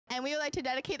and we would like to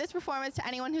dedicate this performance to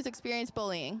anyone who's experienced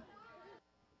bullying.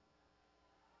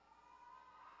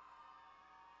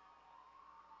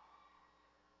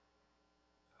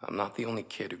 I'm not the only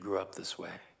kid who grew up this way.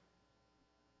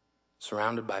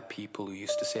 Surrounded by people who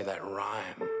used to say that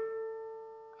rhyme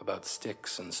about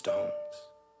sticks and stones.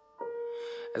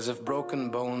 As if broken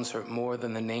bones hurt more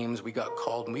than the names we got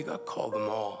called, and we got called them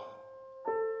all.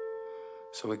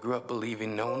 So we grew up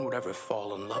believing no one would ever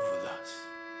fall in love with us.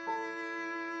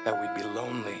 That we'd be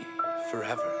lonely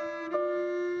forever.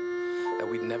 That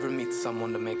we'd never meet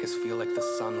someone to make us feel like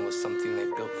the sun was something they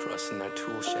built for us in their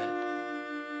tool shed.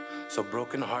 So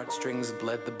broken heartstrings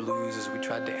bled the blues as we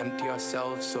tried to empty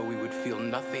ourselves so we would feel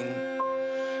nothing.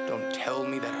 Don't tell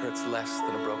me that hurts less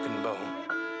than a broken bone.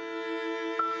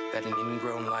 That an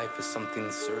ingrown life is something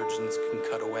surgeons can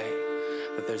cut away.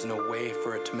 That there's no way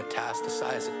for it to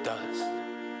metastasize, it does.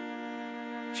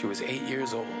 She was 8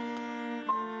 years old.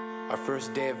 Our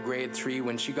first day of grade 3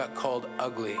 when she got called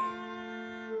ugly.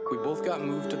 We both got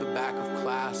moved to the back of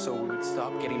class so we would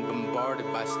stop getting bombarded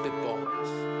by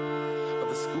spitballs.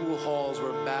 The school halls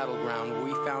were a battleground where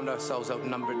we found ourselves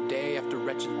outnumbered day after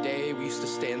wretched day. We used to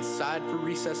stay inside for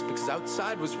recess because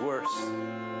outside was worse.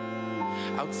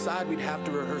 Outside we'd have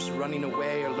to rehearse running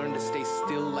away or learn to stay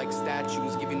still like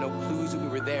statues, giving no clues that we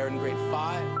were there in grade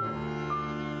 5.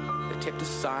 They taped a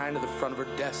sign to the front of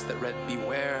her desk that read,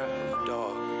 "Beware of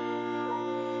dog."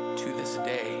 To this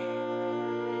day,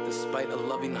 despite a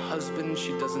loving husband,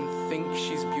 she doesn't think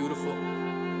she's beautiful.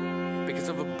 Because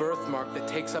of a birthmark that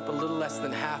takes up a little less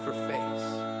than half her face.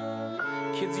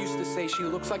 Kids used to say she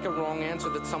looks like a wrong answer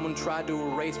that someone tried to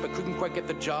erase but couldn't quite get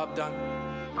the job done.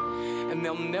 And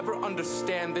they'll never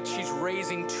understand that she's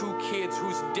raising 2 kids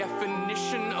whose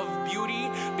definition of beauty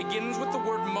begins with the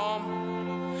word mom.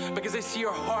 Because they see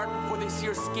her heart before they see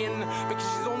her skin. Because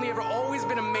she's only ever always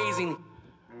been amazing.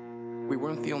 We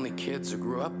weren't the only kids who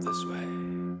grew up this way.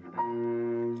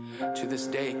 To this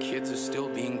day, kids are still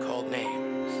being called names.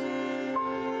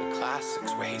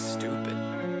 Classics were "Hey stupid,"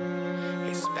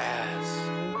 "Hey spaz."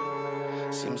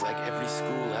 Seems like every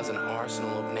school has an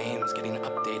arsenal of names getting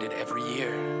updated every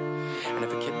year. And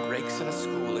if a kid breaks in a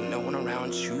school and no one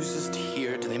around chooses to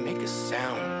hear, do they make a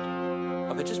sound?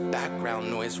 Or they're just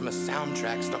background noise from a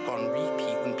soundtrack stuck on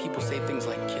repeat when people say things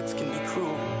like kids can be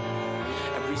cruel?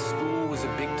 Every school was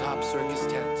a big top circus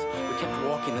tent. We kept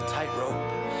walking the tightrope.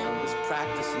 It was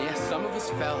practice, and yes, some of us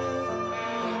fell.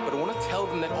 But I want to tell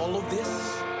them that all of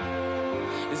this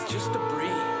is just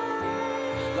debris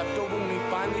left over when we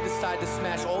finally decide to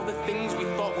smash all the things we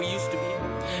thought we used to be.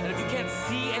 And if you can't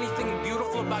see anything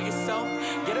beautiful about yourself,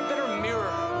 get a better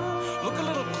mirror. Look a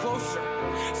little closer.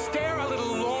 Stare a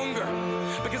little longer.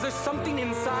 Because there's something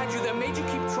inside you that made you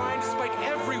keep trying despite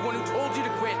everyone who told you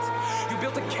to quit. You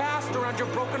built a cast around your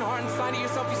broken heart and signed it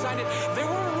yourself. You signed it. They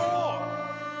were raw.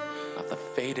 Not the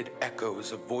faded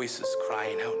echoes of voices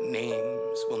crying out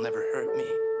names will never hurt me.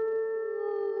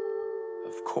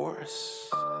 Of course,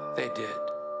 they did.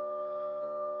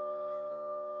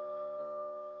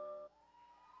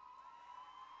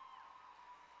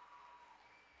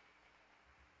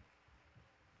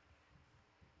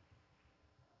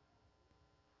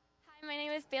 Hi, my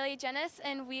name is Bailey Jennis,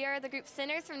 and we are the group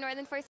Sinners from Northern Force.